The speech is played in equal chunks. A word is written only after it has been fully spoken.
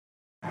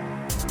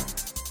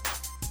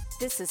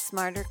This is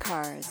Smarter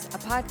Cars, a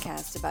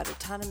podcast about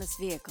autonomous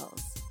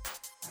vehicles.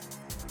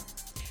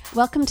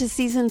 Welcome to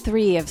Season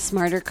 3 of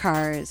Smarter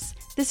Cars.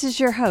 This is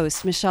your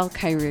host, Michelle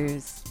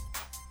Kairouz.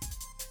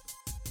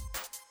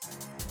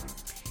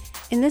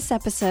 In this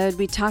episode,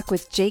 we talk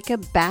with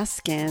Jacob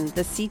Baskin,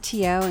 the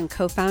CTO and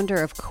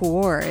co-founder of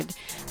Quord,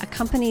 a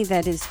company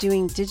that is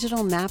doing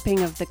digital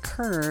mapping of the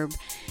curb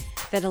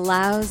that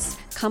allows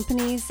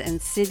companies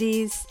and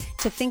cities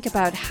to think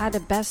about how to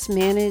best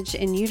manage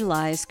and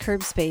utilize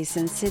curb space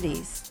in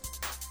cities.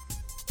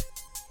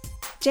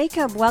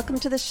 Jacob, welcome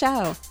to the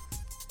show.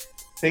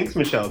 Thanks,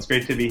 Michelle. It's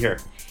great to be here.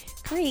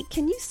 Great.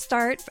 Can you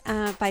start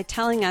by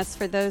telling us,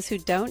 for those who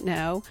don't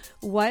know,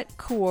 what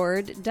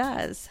Quord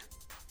does?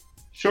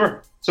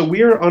 Sure. So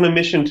we are on a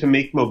mission to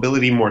make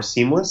mobility more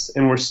seamless,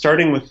 and we're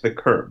starting with the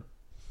curb.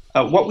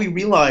 What we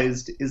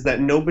realized is that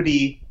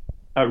nobody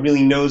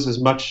really knows as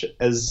much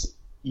as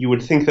you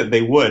would think that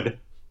they would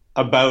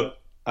about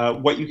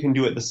what you can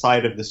do at the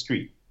side of the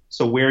street.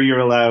 So where you're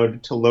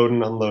allowed to load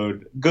and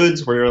unload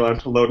goods, where you're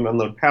allowed to load and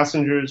unload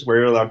passengers, where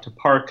you're allowed to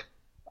park,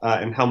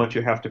 and how much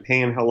you have to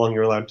pay and how long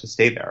you're allowed to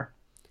stay there.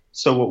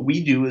 So what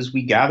we do is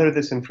we gather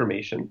this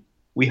information,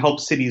 we help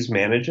cities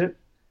manage it,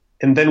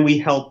 and then we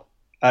help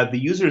the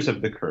users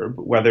of the curb,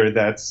 whether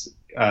that's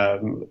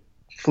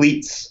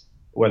fleets,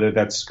 whether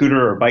that's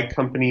scooter or bike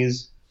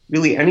companies,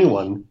 really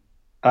anyone,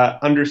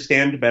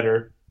 understand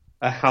better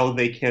how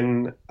they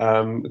can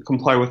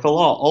comply with the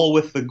law, all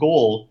with the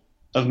goal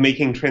of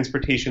making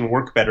transportation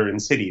work better in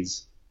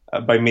cities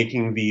by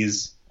making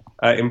these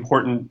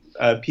important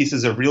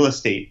pieces of real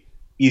estate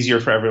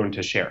easier for everyone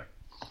to share.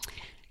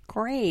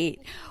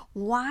 Great.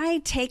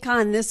 Why take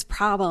on this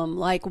problem?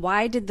 Like,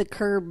 why did the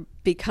curb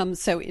become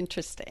so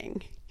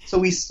interesting? So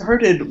we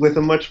started with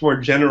a much more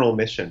general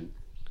mission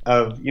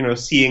of,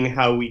 seeing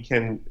how we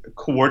can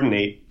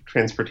coordinate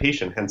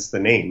transportation, hence the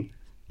name.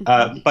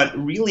 But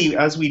really,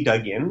 as we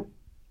dug in,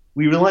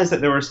 we realized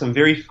that there were some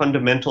very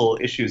fundamental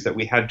issues that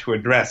we had to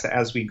address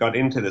as we got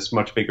into this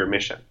much bigger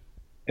mission.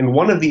 And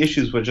one of the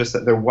issues was just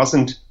that there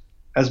wasn't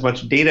as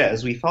much data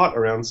as we thought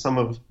around some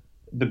of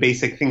the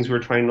basic things we were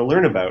trying to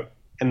learn about.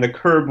 And the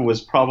curb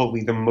was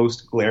probably the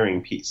most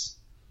glaring piece.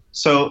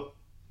 So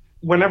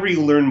whenever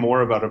you learn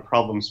more about a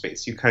problem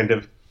space, you kind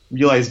of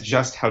realize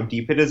just how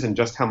deep it is and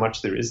just how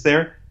much there is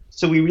there.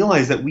 So we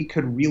realized that we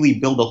could really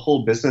build a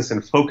whole business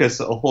and focus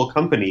a whole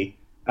company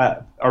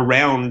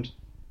around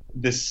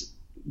this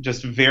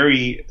just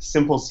very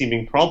simple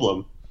seeming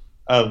problem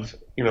of,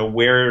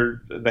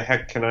 where the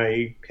heck can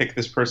I pick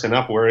this person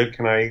up? Where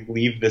can I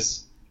leave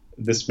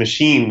this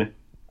machine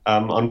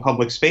on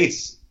public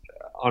space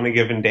on a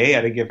given day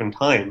at a given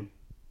time?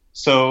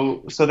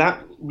 So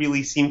that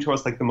really seemed to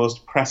us like the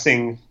most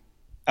pressing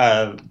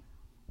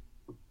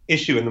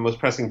issue and the most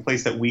pressing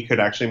place that we could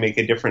actually make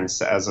a difference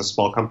as a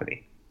small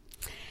company.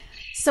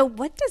 So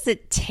what does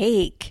it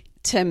take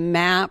to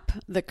map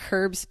the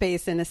curb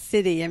space in a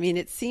city? I mean,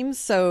 it seems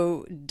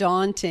so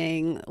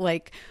daunting.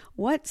 Like,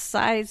 what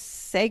size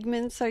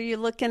segments are you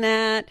looking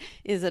at?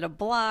 Is it a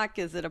block?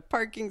 Is it a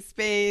parking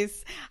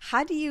space?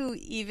 How do you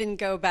even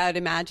go about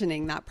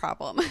imagining that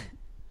problem?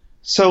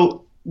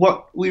 So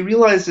what we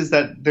realized is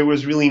that there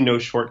was really no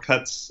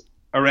shortcuts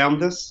around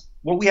this.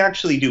 What we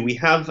actually do, we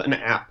have an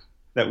app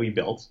that we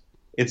built.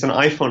 It's an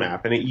iPhone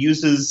app, and it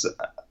uses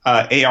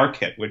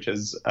ARKit, which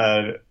is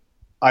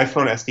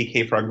iPhone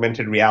SDK for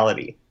augmented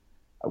reality,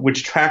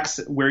 which tracks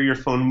where your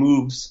phone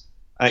moves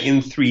in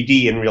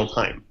 3D in real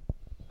time.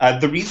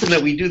 The reason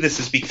that we do this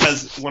is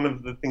because one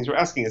of the things we're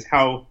asking is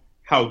how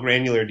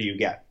granular do you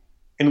get?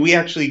 And we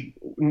actually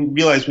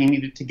realized we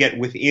needed to get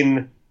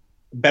within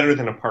better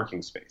than a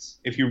parking space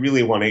if you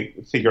really want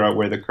to figure out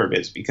where the curb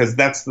is, because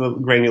that's the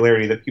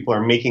granularity that people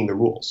are making the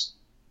rules.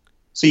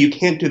 So you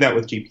can't do that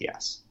with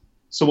GPS.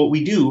 So what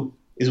we do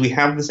is we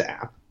have this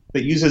app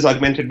that uses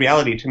augmented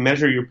reality to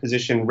measure your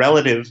position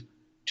relative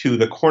to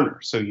the corner.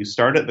 So you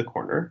start at the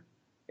corner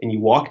and you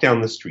walk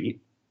down the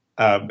street,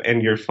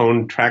 and your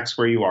phone tracks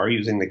where you are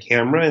using the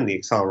camera and the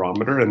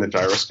accelerometer and the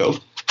gyroscope,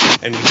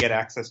 and we get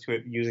access to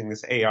it using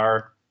this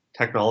AR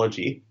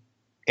technology.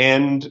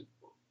 And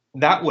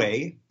that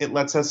way, it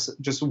lets us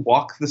just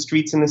walk the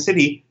streets in the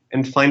city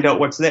and find out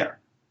what's there.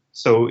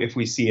 So if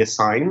we see a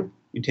sign,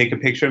 you take a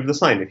picture of the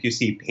sign. If you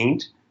see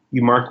paint,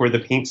 you mark where the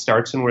paint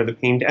starts and where the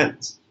paint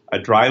ends. A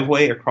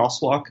driveway, a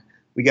crosswalk.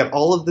 We get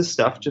all of this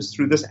stuff just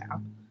through this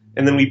app.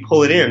 And then we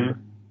pull it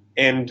in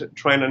and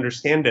try and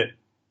understand it,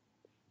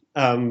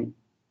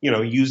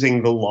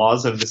 using the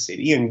laws of the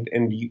city and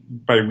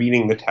by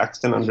reading the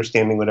text and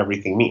understanding what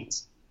everything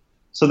means.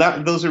 So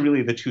those are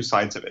really the two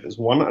sides of it, is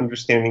one,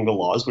 understanding the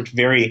laws, which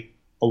vary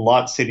a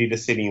lot city to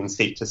city and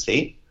state to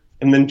state,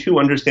 and then two,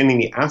 understanding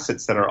the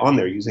assets that are on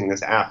there using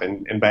this app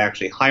and by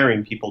actually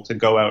hiring people to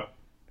go out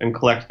and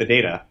collect the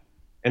data.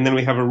 And then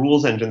we have a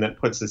rules engine that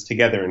puts this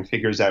together and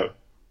figures out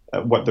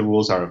what the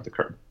rules are of the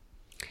curb.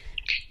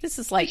 This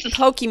is like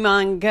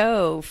Pokemon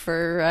Go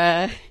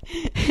for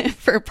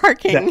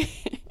parking. Yeah.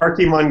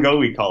 Pokemon Go,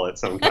 we call it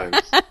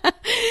sometimes.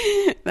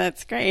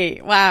 That's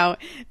great. Wow.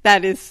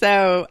 That is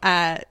so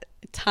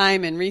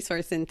time and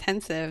resource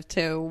intensive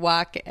to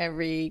walk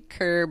every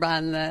curb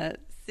on the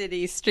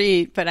city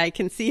street, but I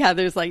can see how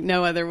there's like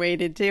no other way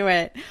to do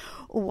it.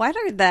 What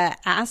are the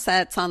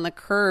assets on the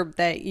curb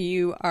that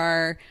you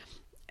are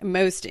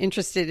most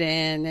interested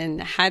in,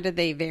 and how do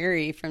they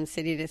vary from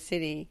city to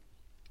city?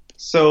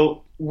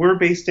 So we're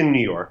based in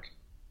New York,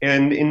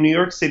 and in New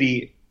York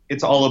City,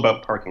 it's all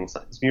about parking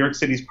signs. New York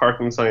City's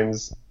parking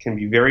signs can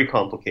be very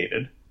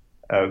complicated.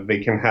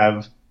 They can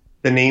have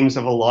the names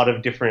of a lot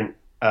of different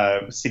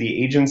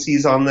city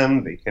agencies on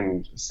them. They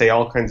can say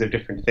all kinds of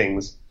different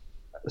things.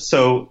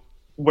 So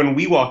when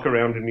we walk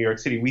around in New York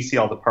City, we see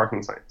all the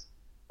parking signs.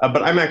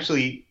 But I'm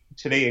actually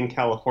today in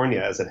California,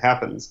 as it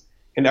happens,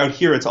 and out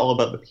here it's all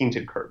about the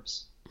painted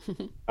curbs.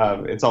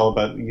 It's all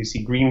about, you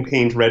see green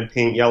paint, red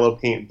paint, yellow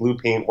paint, blue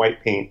paint,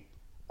 white paint.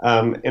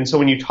 And so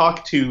when you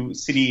talk to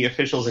city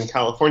officials in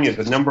California,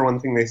 the number one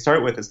thing they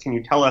start with is, can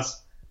you tell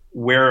us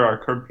where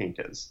our curb paint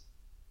is?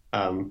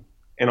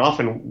 And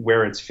often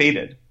where it's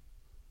faded.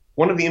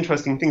 One of the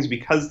interesting things,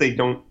 because they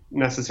don't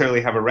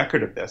necessarily have a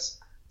record of this,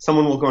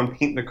 someone will go and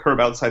paint the curb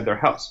outside their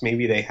house.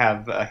 Maybe they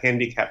have a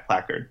handicap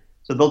placard.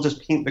 So they'll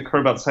just paint the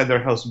curb outside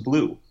their house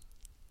blue.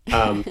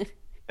 And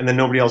then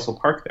nobody else will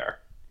park there.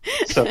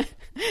 So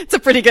it's a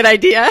pretty good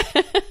idea.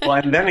 well,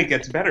 and then it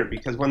gets better,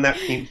 because when that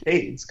paint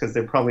fades, because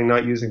they're probably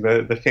not using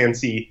the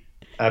fancy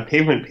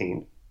pavement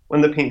paint,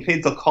 when the paint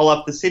fades, they'll call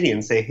up the city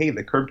and say, hey,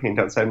 the curb paint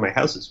outside my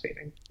house is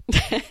fading.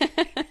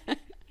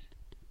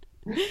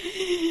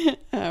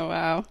 Oh,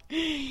 wow.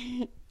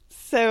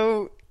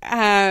 So,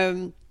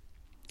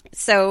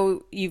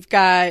 so you've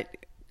got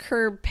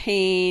curb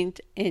paint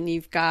and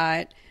you've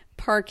got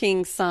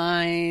parking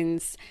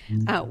signs.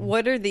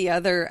 What are the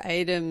other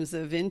items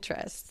of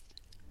interest?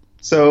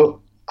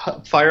 So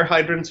fire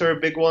hydrants are a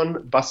big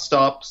one, bus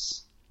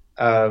stops,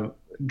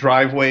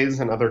 driveways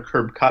and other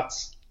curb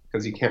cuts,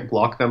 because you can't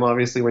block them,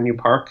 obviously, when you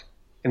park.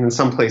 And in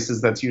some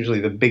places, that's usually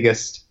the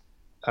biggest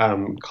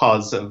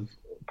cause of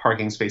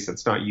parking space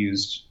that's not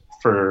used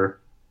for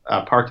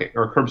parking,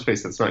 or curb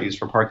space that's not used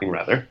for parking,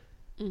 rather.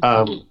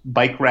 Mm-hmm.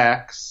 Bike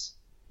racks,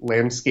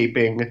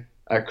 landscaping,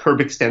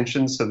 curb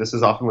extensions. So this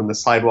is often when the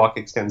sidewalk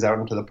extends out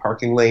into the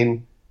parking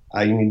lane.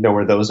 You need to know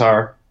where those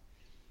are.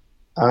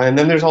 And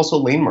then there's also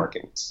lane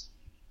markings,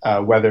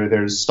 whether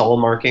there's stall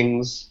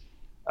markings,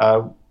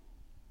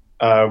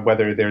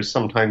 whether there's,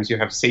 sometimes you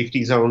have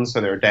safety zones,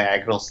 so there are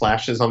diagonal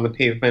slashes on the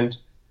pavement.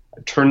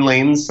 Turn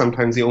lanes,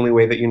 sometimes the only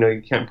way that you know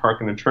you can't park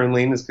in a turn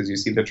lane is because you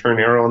see the turn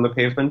arrow on the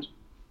pavement.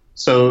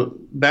 So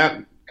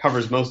that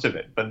covers most of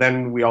it. But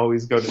then we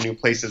always go to new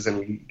places and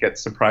we get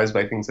surprised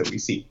by things that we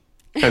see.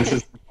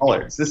 Fences and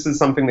bollards. This is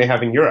something they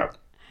have in Europe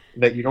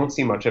that you don't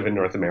see much of in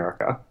North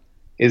America,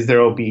 is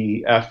there will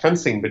be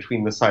fencing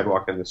between the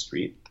sidewalk and the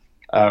street,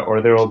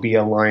 or there will be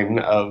a line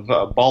of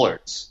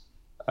bollards,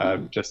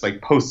 just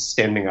like posts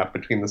standing up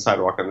between the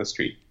sidewalk and the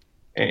street.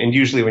 And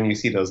usually when you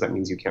see those, that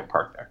means you can't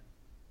park there.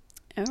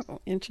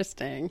 Oh,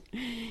 interesting.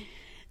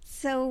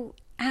 So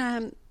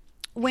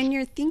when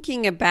you're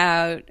thinking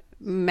about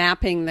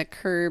mapping the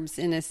curbs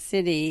in a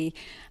city,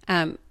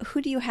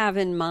 who do you have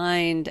in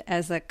mind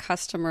as a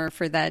customer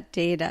for that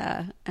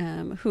data?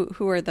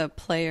 Who are the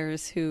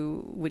players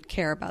who would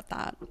care about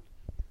that?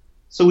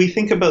 So we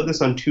think about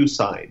this on two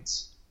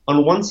sides.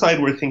 On one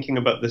side, we're thinking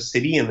about the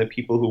city and the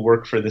people who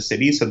work for the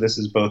city. So this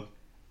is both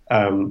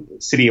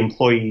city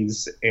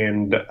employees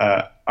and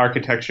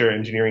architecture,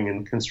 engineering,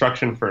 and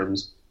construction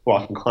firms who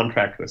often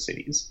contract with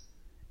cities.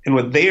 And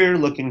what they're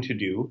looking to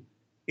do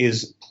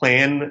is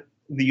plan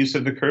the use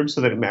of the curb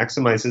so that it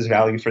maximizes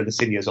value for the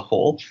city as a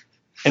whole,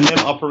 and then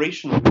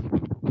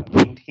operationally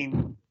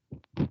maintain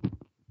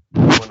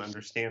everyone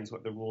understands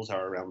what the rules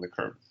are around the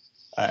curb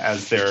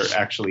as they're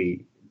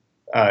actually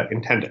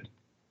intended.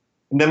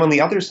 And then on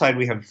the other side,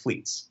 we have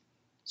fleets.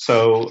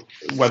 So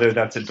whether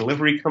that's a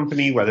delivery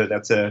company, whether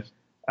that's a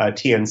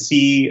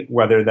TNC,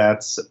 whether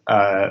that's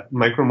a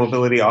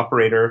micromobility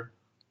operator,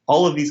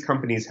 all of these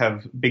companies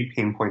have big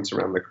pain points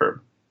around the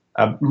curb,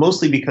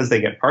 mostly because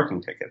they get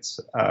parking tickets,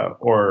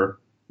 or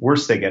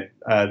worse, they get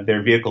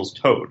their vehicles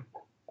towed,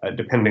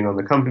 depending on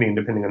the company and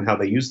depending on how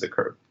they use the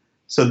curb.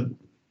 So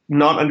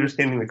not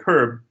understanding the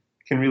curb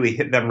can really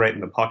hit them right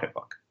in the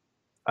pocketbook.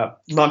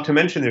 Not to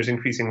mention there's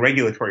increasing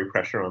regulatory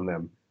pressure on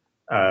them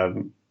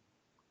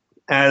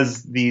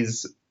as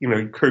these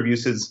curb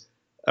uses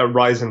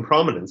rise in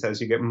prominence,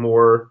 as you get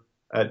more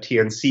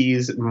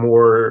TNCs,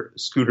 more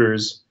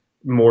scooters,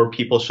 more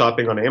people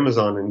shopping on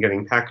Amazon and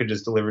getting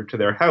packages delivered to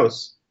their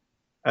house.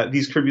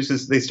 These curb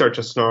uses, they start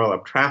to snarl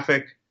up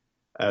traffic.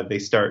 They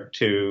start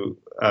to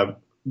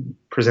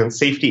present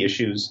safety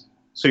issues.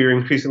 So you're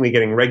increasingly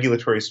getting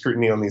regulatory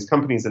scrutiny on these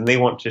companies, and they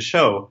want to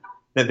show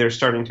that they're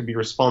starting to be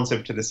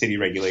responsive to the city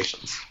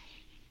regulations.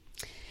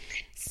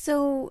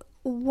 So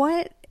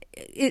what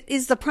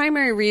is the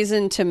primary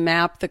reason to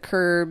map the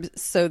curbs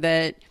so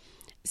that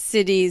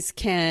cities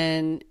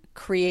can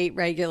create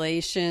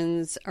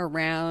regulations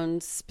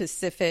around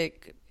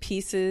specific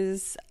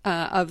pieces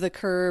of the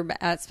curb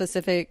at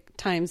specific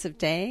times of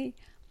day?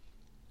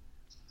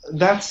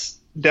 That's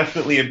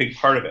definitely a big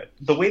part of it.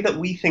 The way that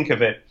we think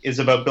of it is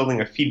about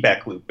building a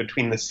feedback loop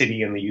between the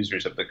city and the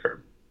users of the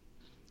curb.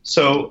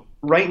 So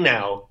right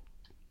now,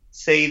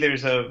 say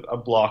there's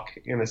a block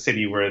in a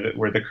city where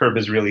the curb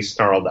is really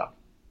snarled up,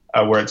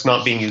 where it's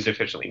not being used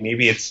efficiently.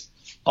 Maybe it's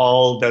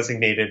all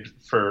designated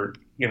for,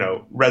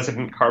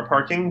 resident car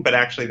parking, but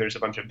actually there's a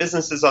bunch of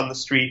businesses on the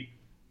street,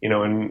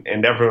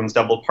 and everyone's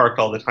double parked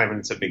all the time and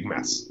it's a big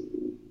mess.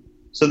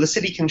 So the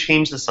city can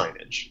change the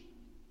signage.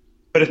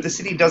 But if the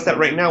city does that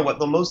right now, what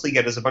they'll mostly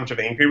get is a bunch of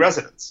angry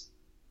residents.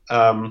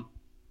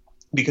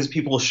 Because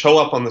people will show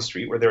up on the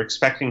street where they're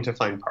expecting to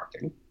find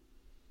parking.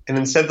 And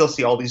instead they'll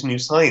see all these new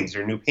signs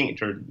or new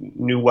paint or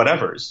new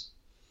whatevers.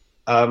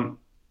 And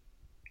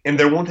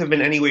there won't have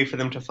been any way for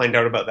them to find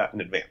out about that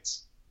in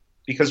advance.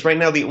 Because right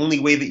now the only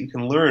way that you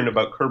can learn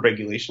about curb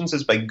regulations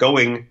is by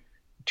going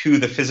to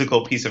the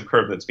physical piece of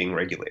curb that's being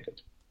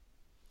regulated.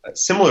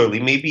 Similarly,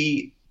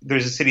 maybe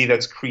there's a city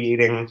that's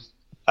creating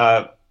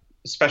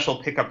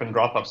special pickup and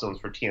drop-off zones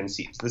for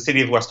TNCs. The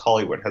city of West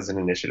Hollywood has an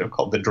initiative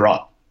called The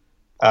Drop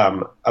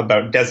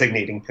about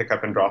designating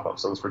pickup and drop-off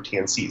zones for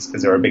TNCs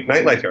because they're a big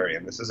nightlife area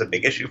and this is a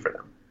big issue for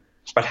them.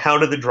 But how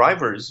do the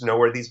drivers know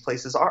where these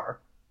places are?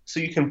 So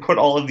you can put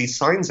all of these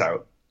signs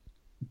out,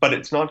 but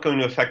it's not going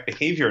to affect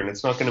behavior and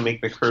it's not going to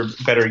make the curb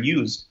better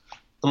used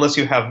unless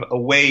you have a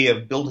way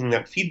of building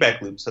that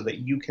feedback loop so that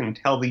you can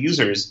tell the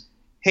users,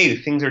 hey,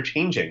 things are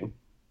changing.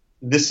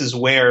 This is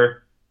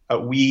where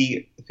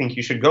we think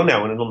you should go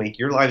now, and it'll make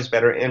your lives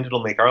better and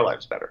it'll make our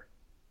lives better.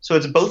 So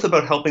it's both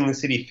about helping the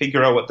city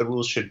figure out what the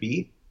rules should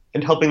be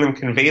and helping them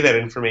convey that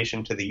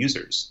information to the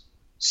users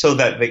so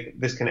that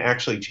this can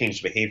actually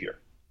change behavior.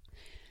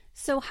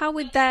 So how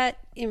would that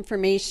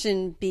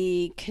information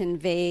be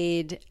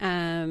conveyed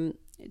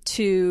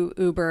to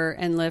Uber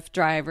and Lyft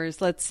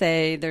drivers? Let's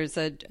say there's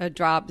a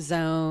drop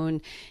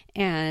zone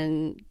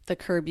and the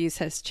curb use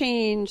has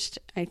changed.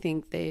 I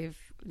think they've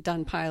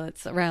done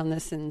pilots around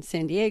this in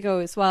San Diego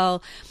as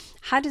well.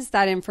 How does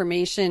that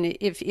information,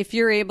 if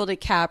you're able to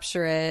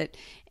capture it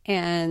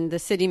and the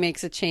city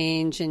makes a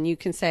change and you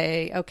can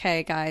say,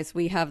 okay, guys,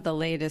 we have the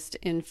latest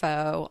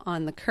info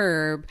on the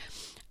curb,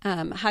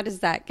 how does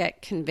that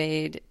get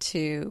conveyed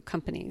to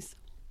companies?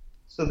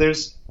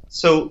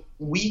 So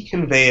we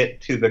convey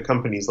it to the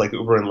companies like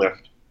Uber and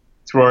Lyft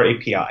through our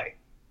API.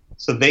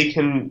 So they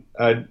can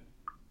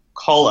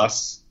call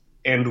us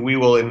and we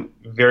will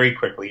very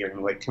quickly,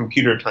 in like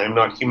computer time,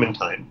 not human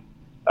time,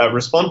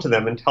 respond to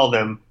them and tell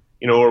them,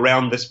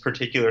 around this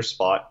particular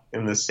spot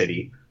in the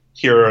city,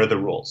 here are the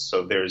rules.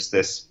 So there's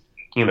this,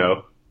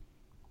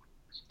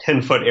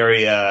 10-foot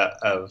area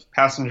of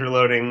passenger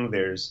loading.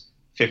 There's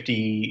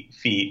 50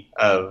 feet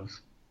of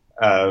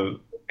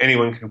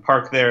anyone can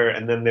park there.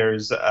 And then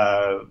there's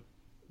a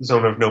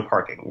zone of no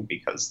parking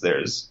because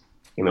there's,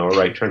 a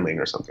right turn lane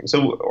or something.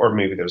 So, or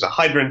maybe there's a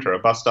hydrant or a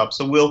bus stop.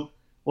 So we'll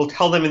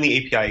tell them in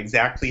the API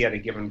exactly at a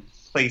given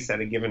place at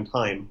a given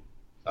time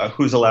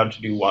who's allowed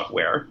to do what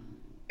where.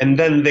 And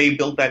then they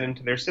build that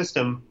into their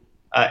system,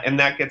 and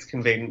that gets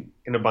conveyed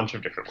in a bunch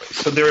of different ways.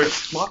 So there are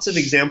lots of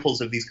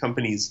examples of these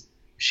companies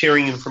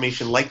sharing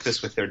information like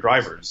this with their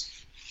drivers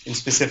in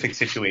specific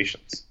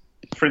situations.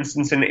 For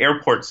instance, in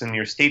airports and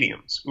near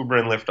stadiums, Uber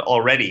and Lyft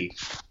already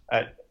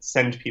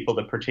send people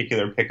to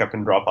particular pickup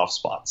and drop-off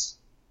spots.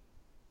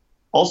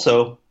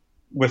 Also,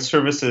 with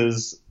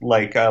services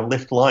like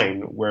Lyft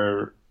Line,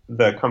 where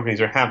the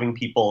companies are having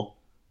people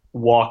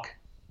walk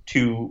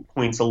to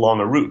points along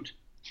a route,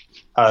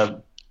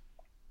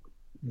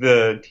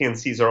 the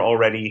TNCs are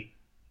already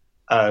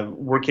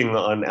working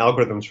on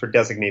algorithms for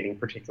designating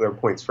particular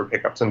points for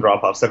pickups and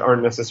drop-offs that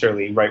aren't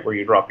necessarily right where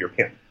you drop your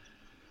pin.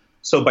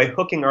 So by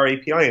hooking our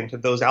API into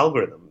those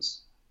algorithms,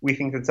 we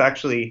think it's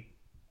actually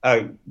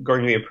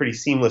going to be a pretty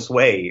seamless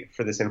way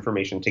for this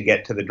information to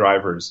get to the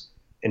drivers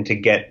and to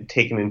get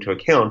taken into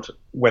account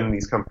when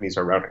these companies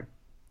are routing.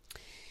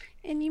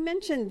 And you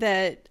mentioned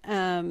that,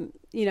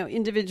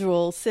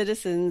 individual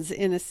citizens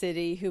in a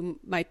city who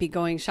might be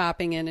going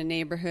shopping in a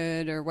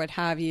neighborhood or what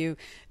have you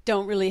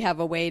don't really have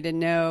a way to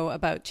know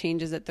about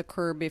changes at the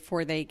curb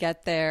before they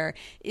get there.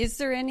 Is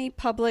there any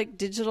public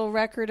digital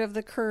record of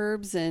the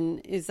curbs,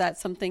 and is that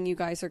something you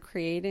guys are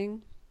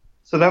creating?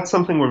 So that's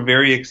something we're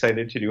very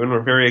excited to do, and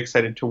we're very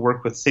excited to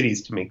work with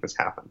cities to make this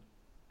happen.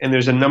 And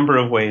there's a number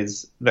of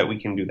ways that we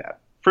can do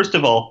that. First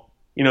of all,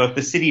 if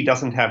the city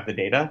doesn't have the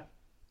data,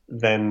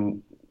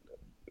 then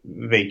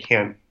they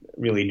can't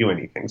really do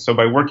anything. So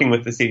by working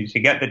with the city to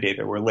get the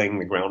data, we're laying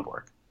the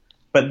groundwork.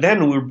 But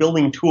then we're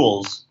building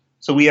tools.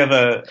 So we have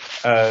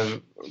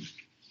a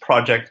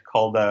project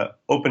called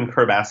Open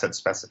Curb Asset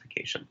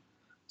Specification.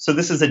 So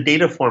this is a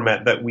data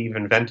format that we've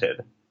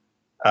invented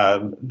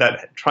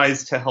that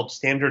tries to help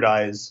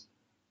standardize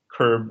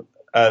curb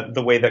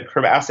the way that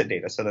curb asset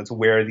data, so that's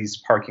where these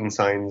parking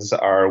signs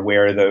are,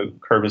 where the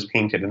curb is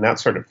painted, and that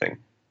sort of thing,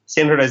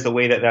 standardize the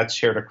way that that's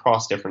shared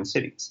across different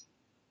cities.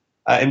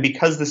 And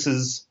because this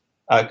is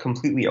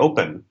completely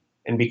open,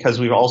 and because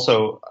we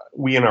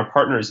and our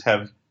partners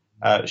have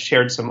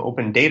shared some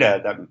open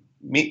data that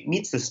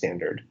meets the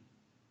standard,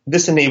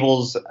 this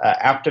enables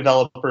app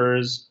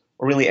developers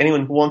or really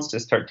anyone who wants to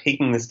start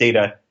taking this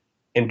data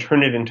and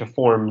turn it into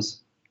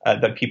forms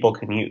that people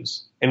can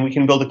use. And we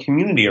can build a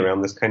community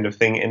around this kind of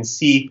thing and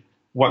see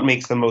what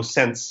makes the most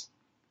sense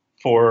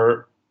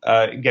for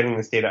getting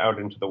this data out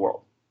into the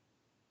world.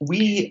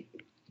 We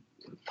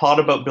thought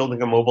about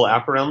building a mobile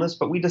app around this,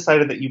 but we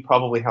decided that you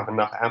probably have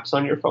enough apps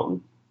on your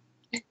phone.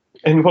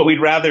 And what we'd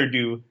rather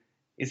do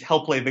is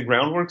help lay the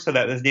groundwork so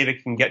that this data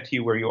can get to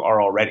you where you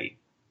are already,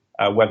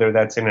 whether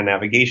that's in a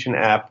navigation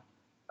app,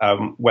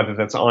 whether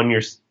that's on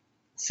your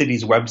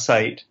city's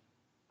website.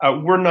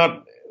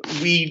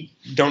 We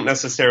don't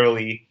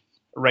necessarily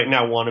right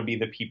now want to be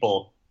the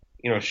people,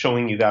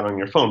 showing you that on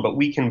your phone, but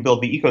we can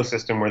build the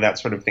ecosystem where that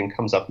sort of thing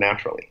comes up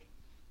naturally.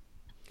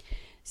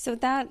 So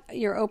that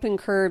your Open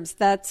Curbs,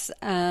 that's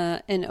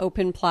an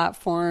open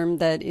platform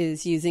that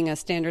is using a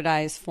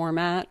standardized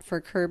format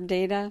for curb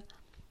data?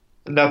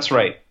 That's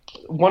right.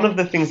 One of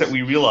the things that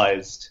we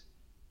realized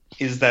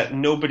is that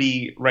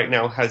nobody right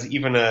now has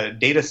even a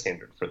data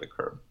standard for the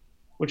curb,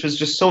 which is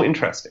just so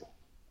interesting.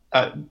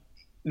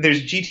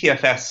 There's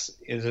GTFS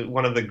is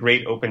one of the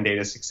great open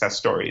data success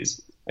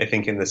stories, I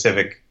think, in the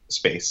civic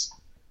space.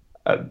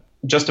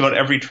 Just about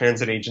every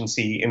transit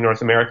agency in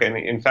North America, and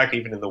in fact,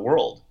 even in the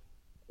world,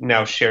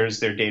 now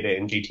shares their data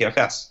in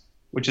GTFS,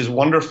 which is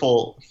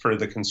wonderful for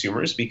the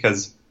consumers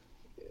because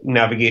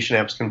navigation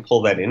apps can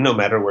pull that in no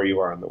matter where you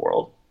are in the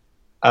world.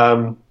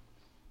 And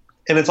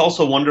it's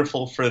also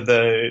wonderful for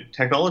the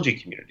technology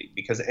community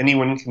because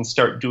anyone can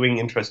start doing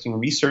interesting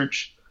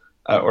research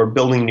or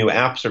building new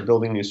apps or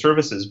building new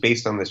services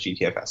based on this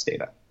GTFS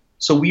data.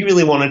 So we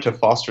really wanted to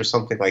foster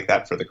something like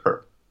that for the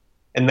curb.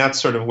 And that's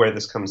sort of where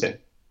this comes in.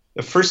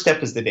 The first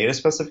step is the data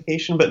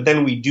specification, but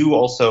then we do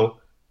also,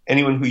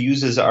 anyone who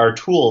uses our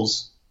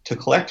tools to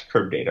collect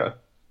curb data,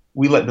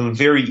 we let them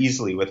very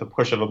easily, with a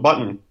push of a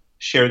button,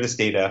 share this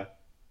data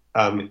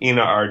in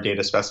our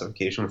data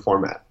specification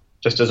format,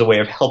 just as a way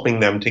of helping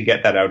them to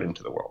get that out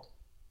into the world.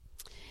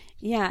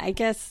 Yeah, I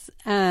guess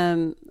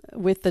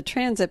with the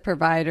transit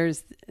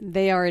providers,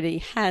 they already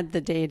had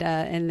the data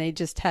and they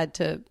just had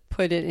to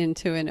put it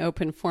into an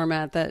open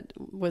format that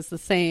was the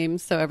same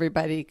so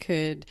everybody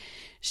could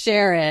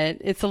share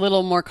it. It's a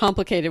little more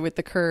complicated with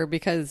the curb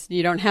because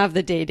you don't have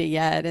the data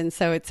yet. And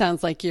so it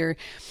sounds like you're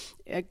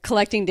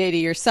collecting data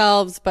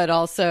yourselves, but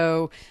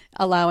also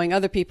allowing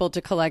other people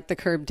to collect the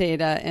curb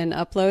data and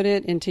upload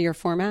it into your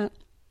format.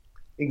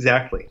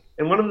 Exactly.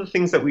 And one of the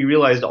things that we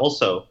realized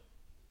also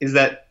is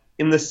that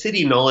in the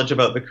city, knowledge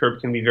about the curb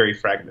can be very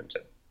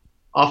fragmented.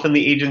 Often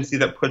the agency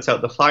that puts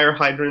out the fire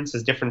hydrants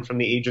is different from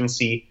the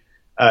agency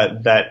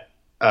that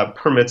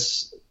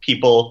permits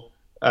people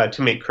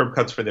to make curb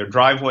cuts for their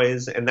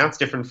driveways, and that's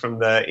different from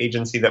the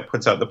agency that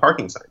puts out the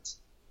parking signs.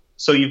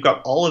 So you've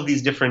got all of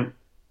these different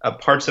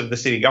parts of the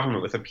city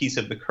government with a piece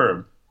of the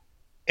curb,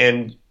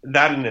 and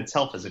that in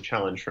itself is a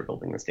challenge for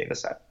building this data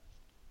set.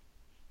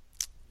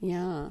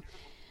 Yeah.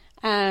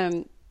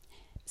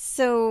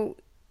 So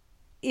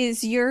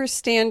is your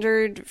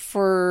standard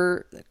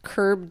for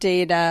curb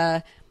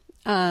data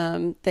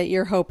that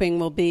you're hoping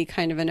will be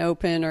kind of an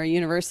open or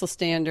universal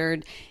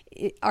standard?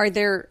 Are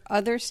there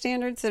other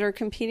standards that are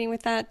competing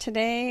with that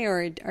today,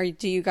 or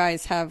do you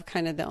guys have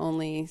kind of the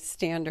only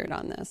standard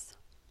on this?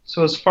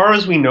 So as far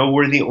as we know,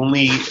 we're the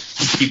only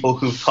people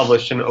who've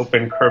published an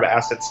open curb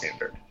asset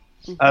standard.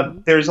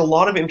 Mm-hmm. There's a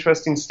lot of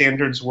interesting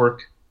standards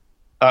work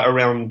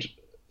around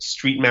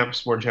street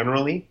maps more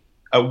generally.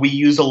 We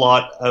use a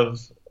lot of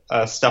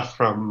stuff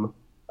from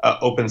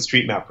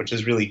OpenStreetMap, which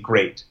is really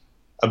great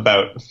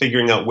about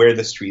figuring out where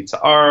the streets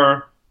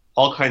are,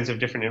 all kinds of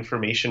different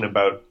information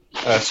about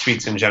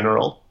streets in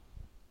general.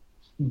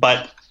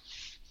 But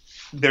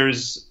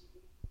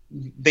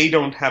they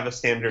don't have a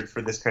standard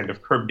for this kind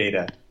of curb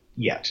data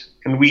yet.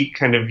 And we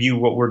kind of view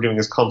what we're doing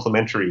as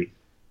complementary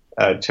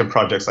to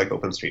projects like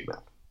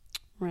OpenStreetMap.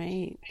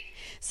 Right.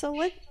 So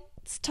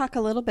let's talk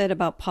a little bit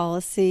about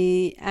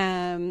policy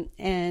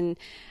and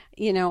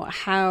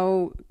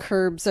how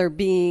curbs are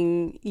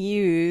being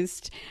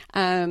used.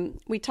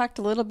 We talked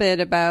a little bit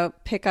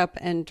about pickup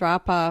and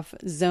drop-off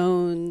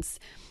zones.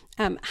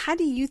 How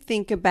do you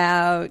think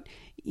about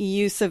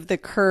use of the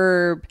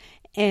curb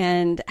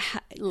and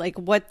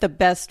what the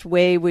best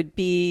way would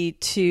be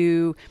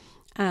to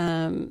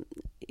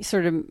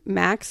sort of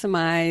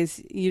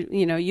maximize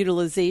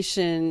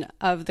utilization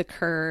of the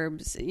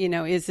curbs?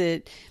 Is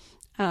it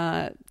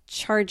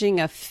charging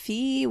a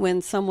fee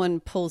when someone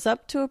pulls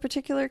up to a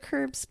particular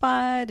curb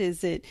spot?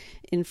 Is it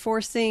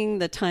enforcing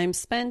the time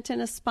spent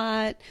in a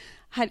spot?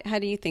 How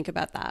do you think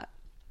about that?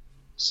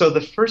 So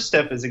the first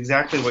step is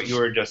exactly what you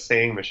were just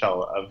saying,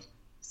 Michelle, of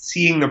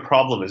seeing the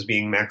problem as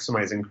being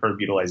maximizing curb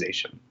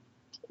utilization,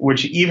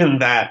 which even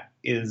that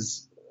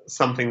is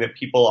something that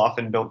people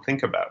often don't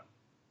think about,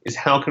 is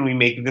how can we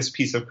make this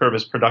piece of curb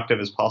as productive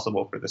as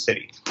possible for the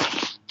city?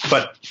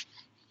 But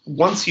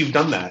once you've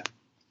done that,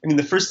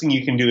 the first thing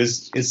you can do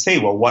is say,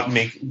 well,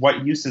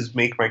 what uses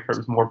make my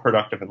curbs more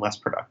productive and less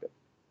productive?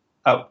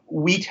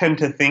 We tend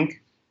to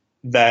think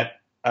that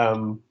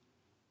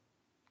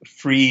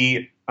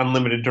free,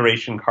 unlimited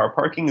duration car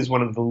parking is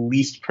one of the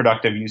least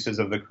productive uses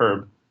of the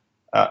curb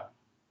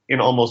in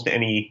almost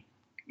any,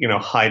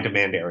 high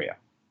demand area.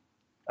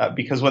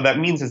 Because what that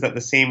means is that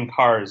the same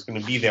car is going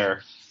to be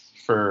there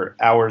for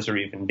hours or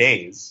even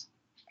days,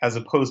 as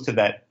opposed to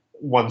that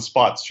one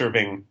spot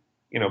serving,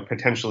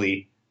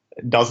 potentially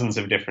dozens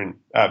of different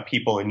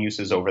people and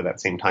uses over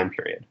that same time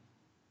period.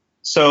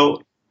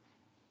 So,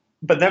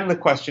 but then the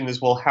question is,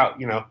 well, how,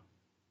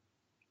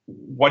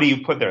 what do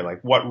you put there?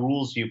 Like, what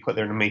rules do you put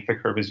there to make the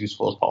curb as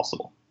useful as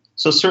possible?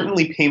 So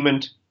certainly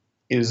payment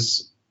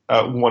is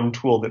one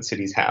tool that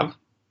cities have.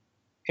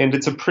 And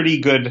it's a pretty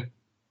good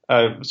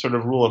sort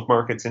of rule of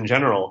markets in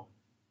general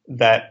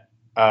that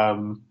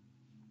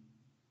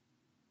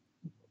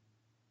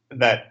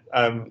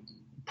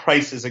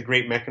price is a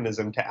great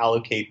mechanism to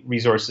allocate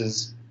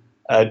resources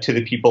to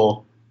the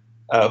people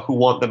who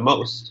want them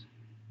most.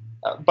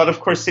 But of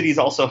course, cities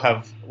also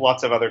have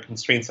lots of other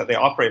constraints that they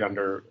operate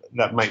under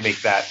that might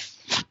make that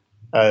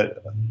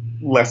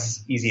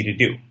less easy to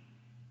do.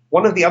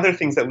 One of the other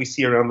things that we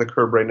see around the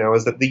curb right now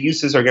is that the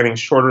uses are getting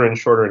shorter and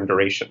shorter in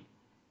duration.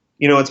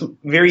 It's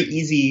very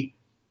easy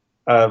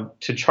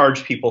to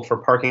charge people for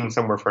parking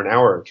somewhere for an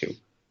hour or two.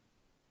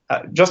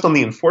 Just on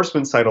the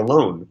enforcement side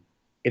alone,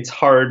 it's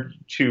hard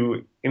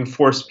to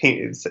enforce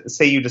payment.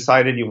 Say you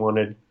decided you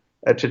wanted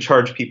to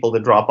charge people to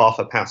drop off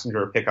a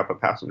passenger or pick up a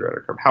passenger at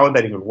a curb. How would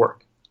that even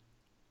work?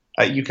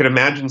 You could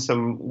imagine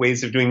some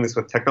ways of doing this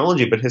with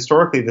technology, but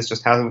historically this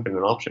just hasn't been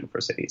an option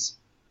for cities.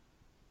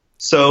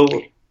 So,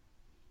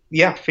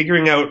 yeah,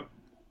 figuring out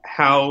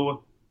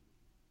how,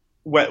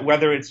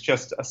 whether it's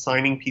just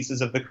assigning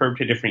pieces of the curb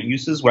to different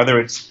uses, whether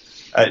it's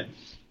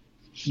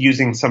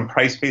using some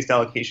price-based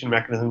allocation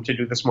mechanism to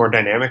do this more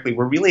dynamically.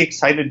 We're really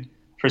excited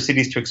for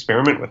cities to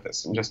experiment with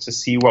this and just to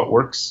see what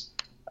works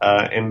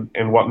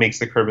and what makes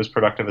the curb as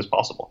productive as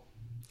possible.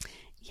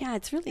 Yeah,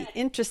 it's really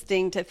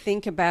interesting to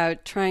think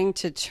about trying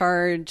to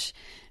charge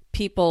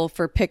people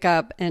for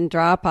pickup and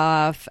drop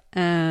off.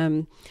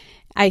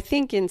 I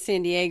think in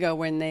San Diego,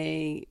 when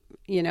they,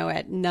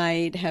 at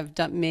night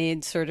have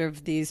made sort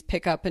of these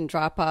pickup and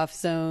drop off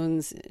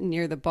zones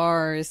near the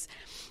bars,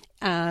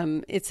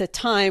 it's a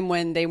time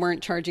when they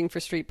weren't charging for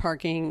street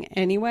parking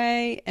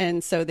anyway.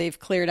 And so they've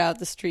cleared out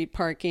the street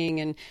parking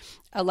and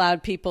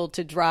allowed people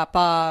to drop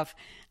off.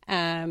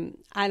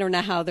 I don't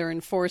know how they're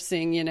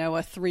enforcing, a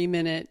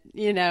 3-minute,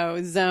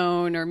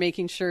 zone, or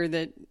making sure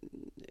that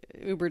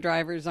Uber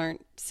drivers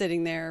aren't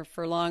sitting there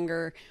for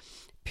longer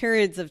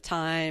periods of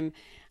time.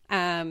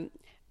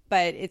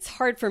 But it's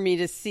hard for me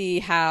to see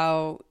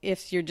how,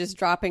 if you're just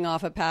dropping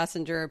off a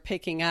passenger or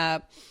picking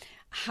up,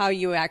 how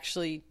you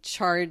actually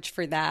charge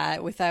for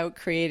that without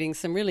creating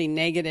some really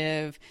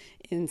negative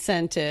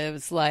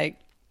incentives. Like,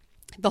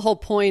 the whole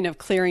point of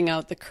clearing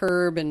out the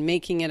curb and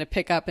making it a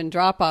pickup and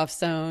drop off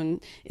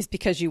zone is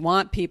because you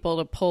want people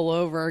to pull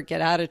over, get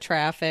out of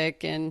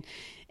traffic, and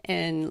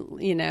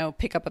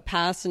pick up a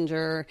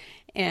passenger.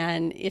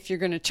 And if you're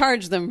going to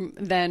charge them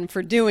then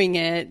for doing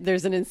it,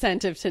 there's an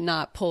incentive to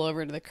not pull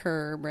over to the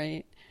curb,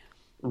 right?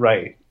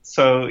 Right.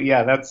 So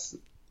yeah,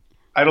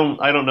 I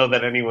don't know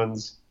that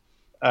anyone's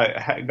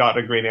got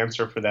a great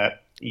answer for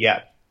that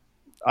yet.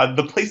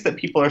 The place that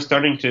people are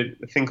starting to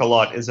think a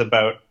lot is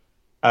about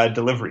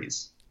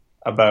deliveries,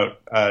 about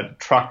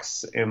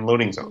trucks and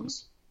loading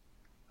zones.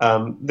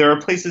 There are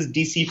places,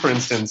 DC, for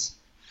instance,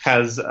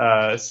 has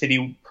a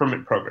city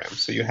permit program.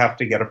 So you have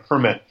to get a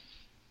permit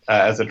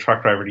as a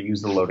truck driver to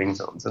use the loading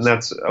zones. And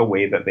that's a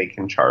way that they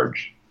can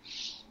charge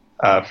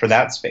for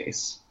that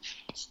space.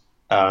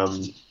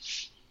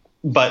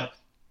 But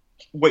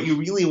what you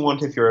really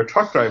want if you're a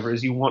truck driver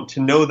is you want to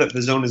know that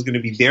the zone is going to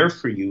be there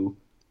for you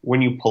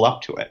when you pull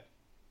up to it.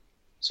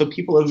 So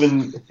people have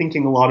been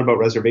thinking a lot about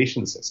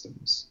reservation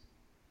systems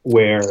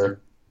where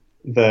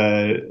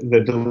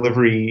the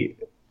delivery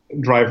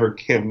driver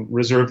can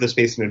reserve the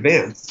space in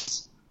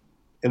advance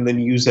and then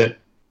use it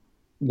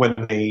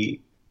when they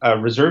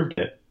reserved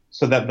it,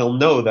 so that they'll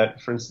know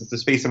that, for instance, the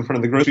space in front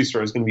of the grocery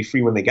store is going to be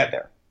free when they get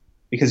there.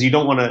 Because you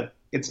don't want to,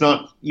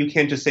 you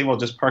can't just say, well,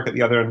 just park at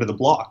the other end of the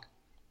block,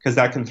 because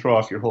that can throw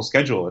off your whole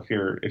schedule if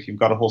you've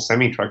got a whole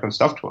semi-truck and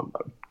stuff to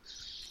unload.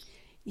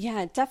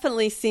 Yeah, it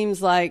definitely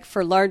seems like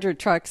for larger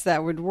trucks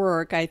that would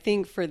work. I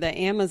think for the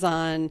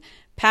Amazon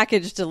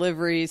package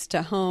deliveries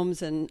to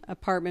homes and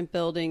apartment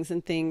buildings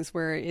and things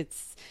where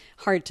it's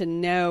hard to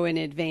know in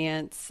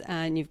advance,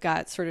 and you've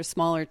got sort of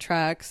smaller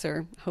trucks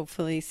or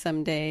hopefully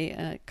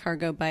someday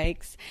cargo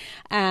bikes,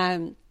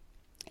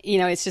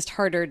 it's just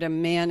harder to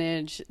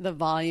manage the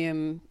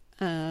volume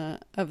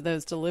of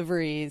those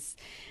deliveries.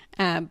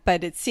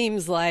 But it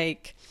seems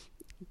like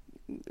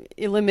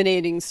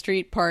eliminating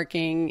street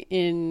parking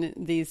in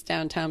these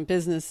downtown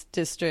business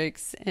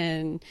districts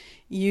and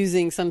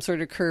using some sort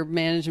of curb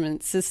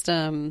management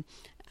system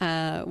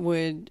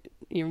would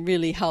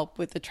really help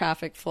with the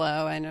traffic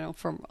flow. I know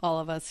for all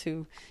of us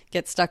who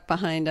get stuck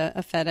behind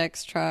a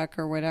FedEx truck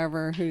or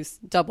whatever who's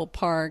double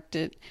parked,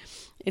 it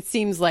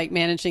seems like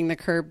managing the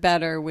curb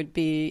better would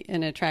be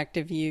an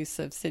attractive use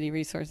of city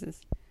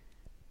resources.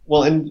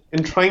 Well, and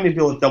trying to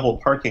deal with double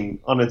parking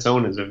on its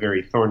own is a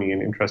very thorny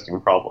and interesting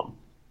problem.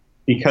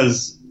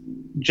 Because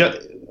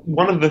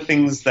one of the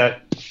things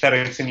that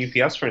FedEx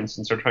and UPS, for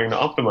instance, are trying to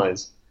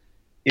optimize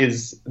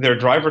is their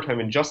driver time,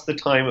 and just the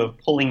time of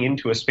pulling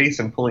into a space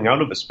and pulling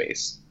out of a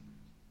space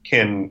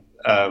can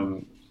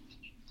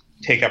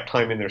take up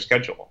time in their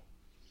schedule.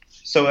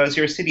 So as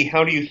your city,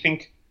 how do you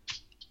think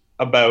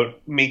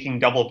about making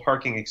double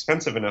parking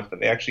expensive enough that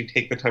they actually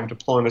take the time to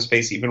pull in a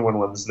space even when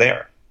one's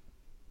there?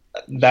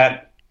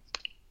 That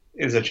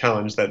is a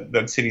challenge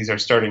that cities are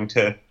starting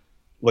to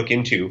look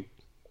into.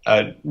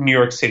 New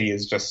York City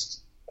is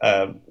just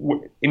in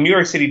New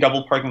York City,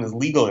 double parking is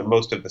legal in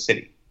most of the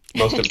city.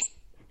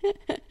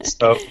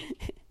 So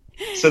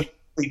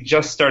they're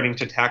just starting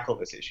to tackle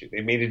this issue.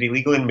 They made it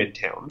illegal in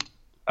Midtown.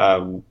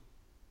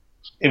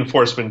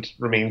 Enforcement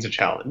remains a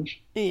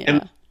challenge. Yeah.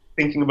 And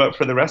thinking about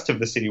for the rest of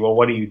the city, well,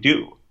 what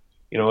do?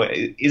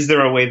 Is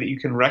there a way that you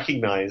can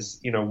recognize,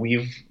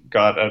 we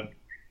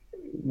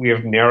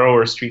have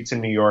narrower streets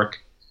in New York,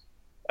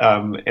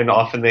 and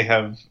often they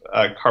have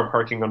car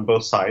parking on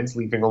both sides,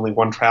 leaving only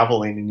one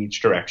travel lane in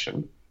each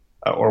direction,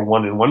 or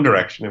one in one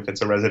direction if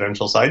it's a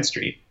residential side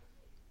street.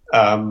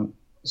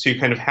 So you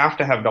kind of have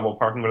to have double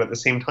parking, but at the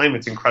same time,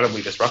 it's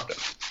incredibly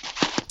disruptive.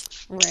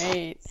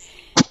 Right.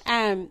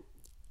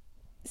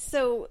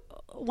 So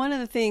one of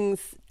the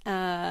things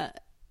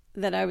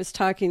that I was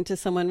talking to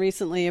someone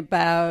recently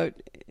about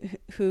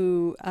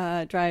who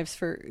drives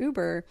for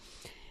Uber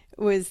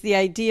was the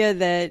idea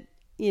that,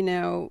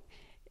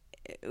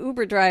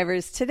 Uber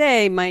drivers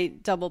today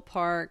might double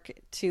park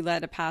to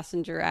let a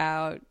passenger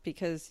out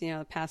because,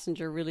 the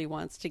passenger really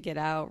wants to get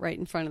out right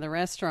in front of the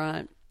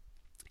restaurant.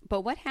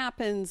 But what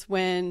happens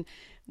when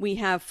we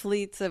have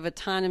fleets of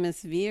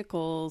autonomous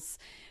vehicles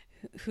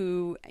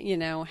who,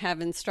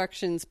 have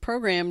instructions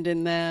programmed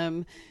in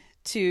them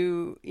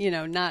to,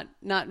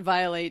 not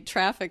violate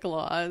traffic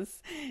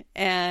laws,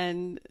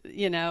 and,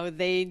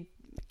 they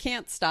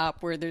can't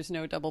stop where there's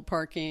no double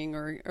parking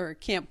or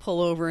can't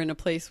pull over in a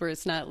place where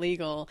it's not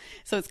legal.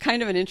 So it's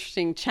kind of an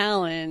interesting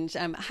challenge.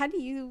 How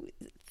do you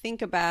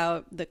think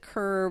about the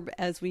curb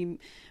as we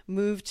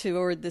move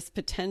toward this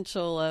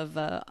potential of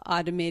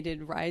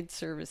automated ride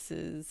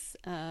services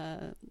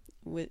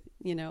with,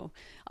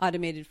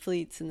 automated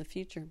fleets in the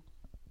future?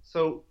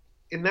 So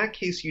in that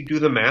case, you do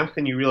the math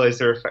and you realize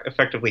there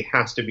effectively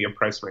has to be a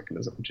price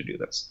mechanism to do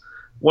this.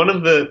 One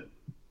of the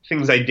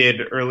things I did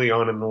early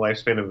on in the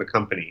lifespan of the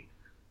company,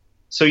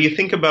 so you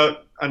think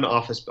about an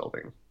office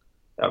building,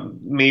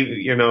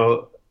 maybe, an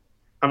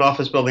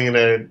office building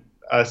in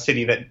a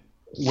city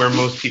where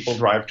most people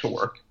drive to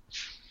work.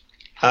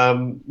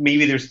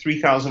 Maybe there's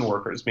 3,000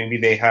 workers. Maybe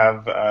they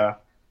have a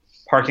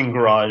parking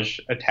garage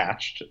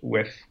attached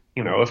with,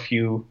 a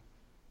few,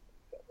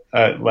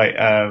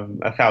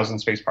 1,000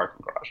 space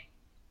parking garage.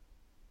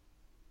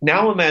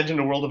 Now imagine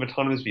a world of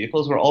autonomous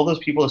vehicles where all those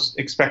people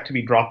expect to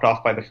be dropped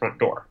off by the front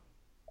door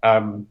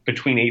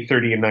between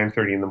 8:30 and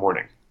 9:30 in the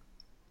morning.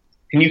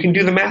 And you can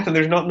do the math, and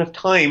there's not enough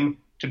time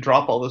to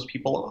drop all those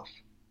people off.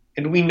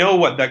 And we know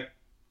what that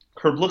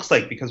curve looks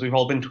like because we've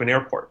all been to an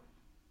airport.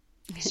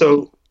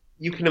 So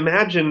you can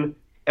imagine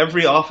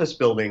every office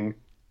building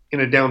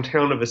in a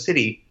downtown of a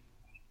city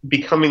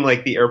becoming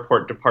like the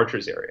airport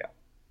departures area.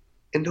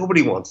 And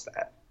nobody wants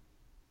that.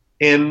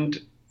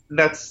 And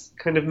that's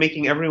kind of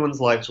making everyone's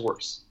lives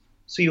worse.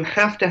 So you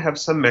have to have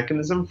some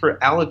mechanism for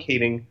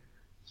allocating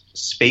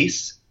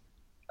space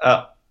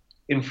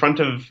in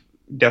front of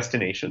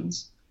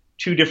destinations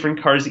to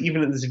different cars,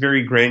 even at this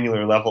very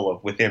granular level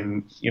of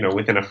within a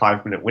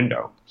 5-minute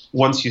window,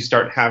 once you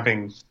start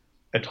having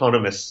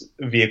autonomous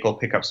vehicle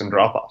pickups and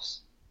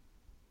drop-offs.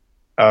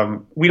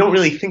 We don't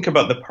really think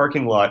about the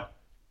parking lot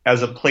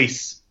as a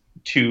place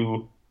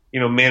to,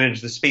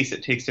 manage the space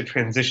it takes to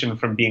transition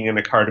from being in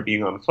a car to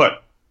being on foot.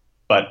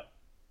 But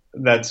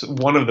that's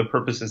one of the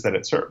purposes that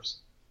it serves.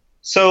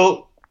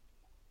 So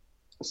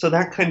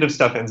that kind of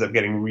stuff ends up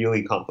getting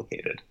really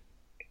complicated.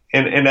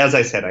 And as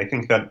I said, I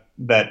think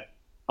that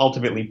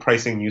ultimately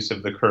pricing use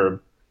of the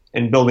curb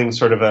and building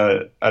sort of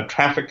a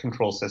traffic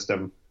control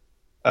system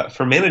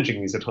for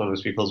managing these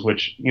autonomous vehicles,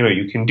 which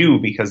you can do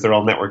because they're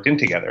all networked in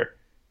together,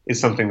 is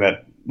something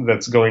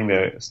that's going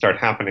to start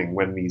happening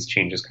when these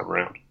changes come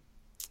around.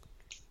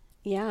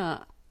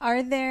 Yeah.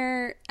 Are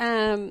there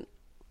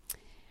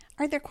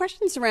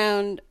questions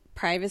around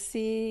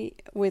privacy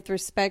with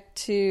respect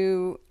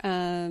to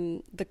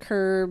the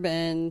curb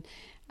and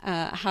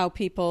how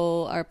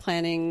people are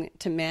planning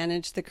to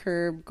manage the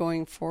curb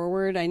going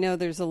forward? I know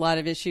there's a lot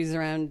of issues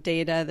around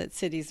data that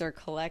cities are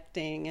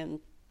collecting, and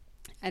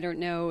I don't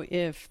know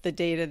if the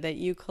data that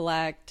you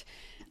collect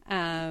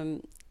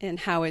and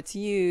how it's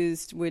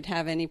used would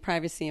have any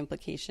privacy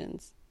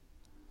implications.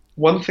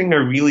 One thing I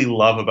really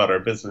love about our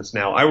business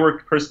now, I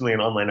worked personally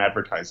in online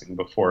advertising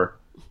before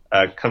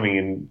coming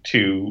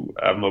into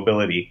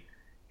mobility,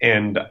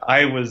 and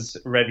I was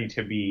ready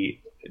to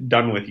be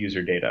done with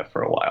user data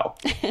for a while.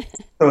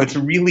 So it's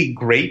really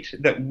great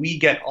that we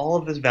get all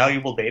of this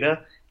valuable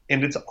data,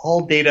 and it's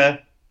all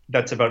data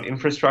that's about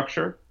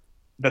infrastructure,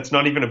 that's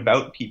not even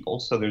about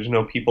people, so there's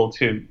no people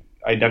to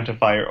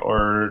identify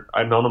or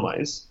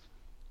anonymize.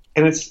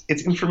 And it's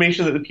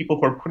information that the people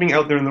who are putting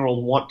out there in the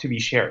world want to be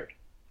shared.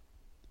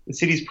 The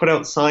cities put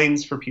out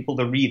signs for people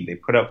to read. They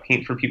put out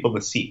paint for people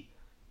to see.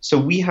 So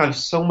we have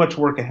so much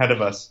work ahead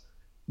of us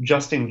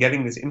just in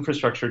getting this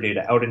infrastructure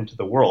data out into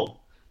the world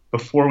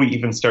before we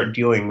even start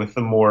dealing with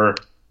the more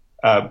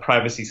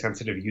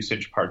privacy-sensitive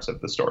usage parts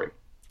of the story.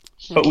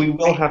 But we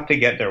will have to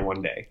get there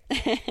one day.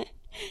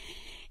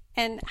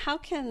 And how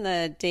can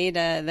the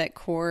data that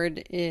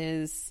Chord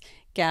is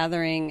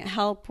gathering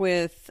help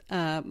with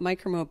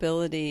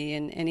micromobility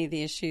and any of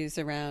the issues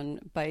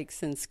around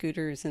bikes and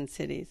scooters in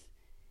cities?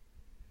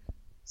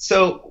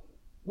 So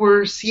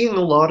we're seeing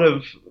a lot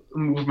of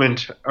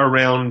movement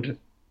around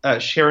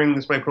sharing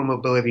this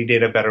micromobility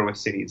data better with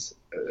cities.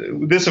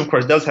 This, of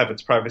course, does have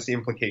its privacy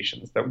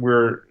implications that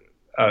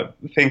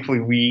thankfully,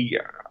 we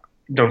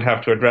don't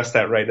have to address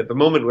that right at the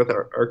moment with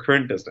our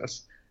current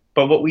business.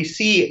 But what we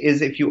see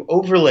is if you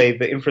overlay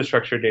the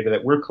infrastructure data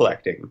that we're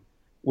collecting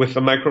with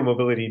the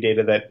micromobility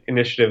data that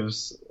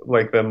initiatives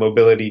like the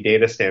Mobility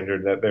Data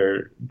Standard that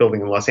they're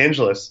building in Los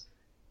Angeles,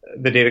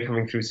 the data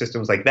coming through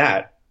systems like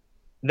that,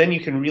 then you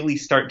can really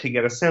start to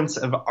get a sense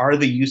of, are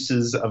the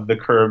uses of the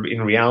curb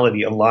in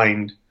reality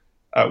aligned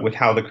with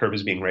how the curb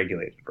is being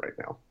regulated right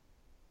now?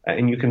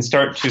 And you can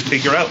start to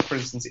figure out, for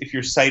instance, if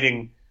you're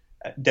citing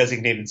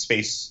designated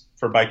space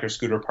for bike or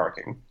scooter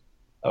parking,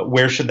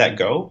 where should that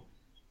go?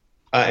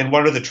 And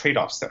what are the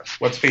trade-offs there?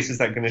 What space is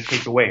that going to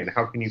take away? And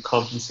how can you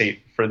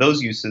compensate for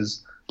those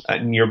uses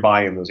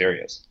nearby in those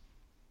areas?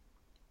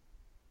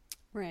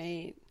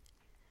 Right.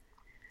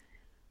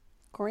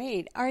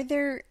 Great. Are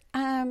there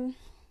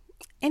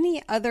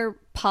any other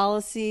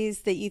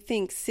policies that you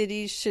think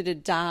cities should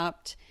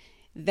adopt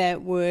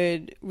that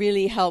would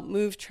really help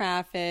move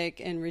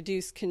traffic and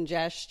reduce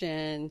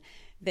congestion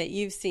that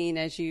you've seen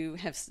as you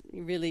have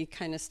really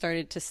kind of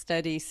started to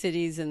study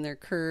cities and their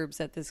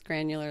curbs at this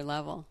granular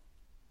level?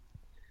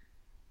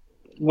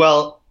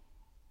 Well,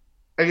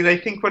 I mean, I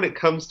think when it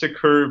comes to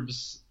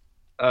curbs,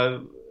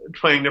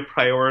 trying to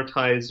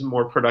prioritize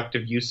more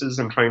productive uses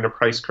and trying to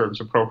price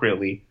curbs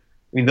appropriately,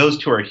 I mean, those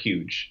two are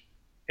huge.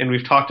 And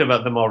we've talked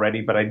about them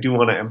already, but I do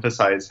want to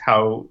emphasize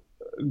how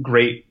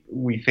great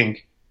we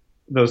think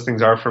those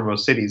things are for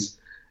most cities.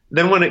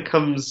 Then when it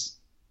comes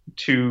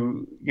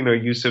to,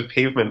 use of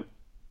pavement,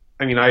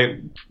 I mean, I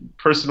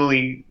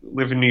personally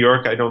live in New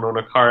York. I don't own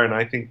a car, and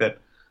I think that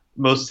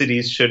most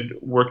cities should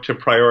work to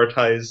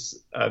prioritize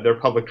their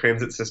public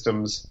transit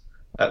systems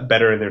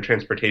better in their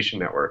transportation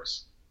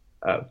networks.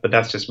 But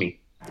that's just me.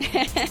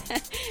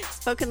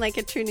 Spoken like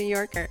a true New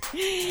Yorker.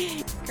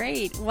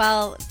 Great.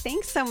 Well,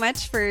 thanks so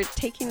much for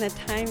taking the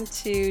time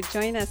to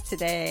join us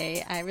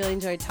today. I really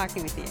enjoyed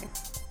talking with you.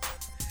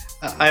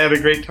 I had a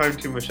great time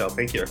too, Michelle.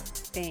 Thank you.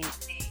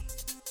 Thanks.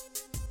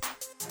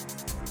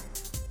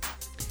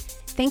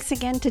 Thanks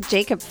again to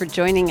Jacob for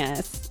joining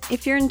us.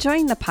 If you're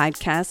enjoying the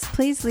podcast,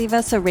 please leave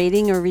us a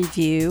rating or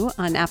review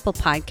on Apple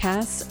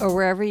Podcasts or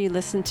wherever you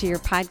listen to your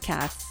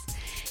podcasts.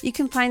 You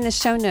can find the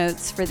show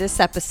notes for this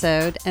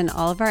episode and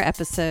all of our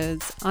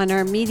episodes on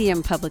our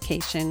Medium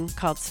publication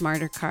called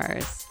Smarter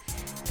Cars.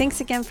 Thanks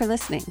again for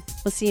listening.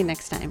 We'll see you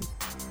next time.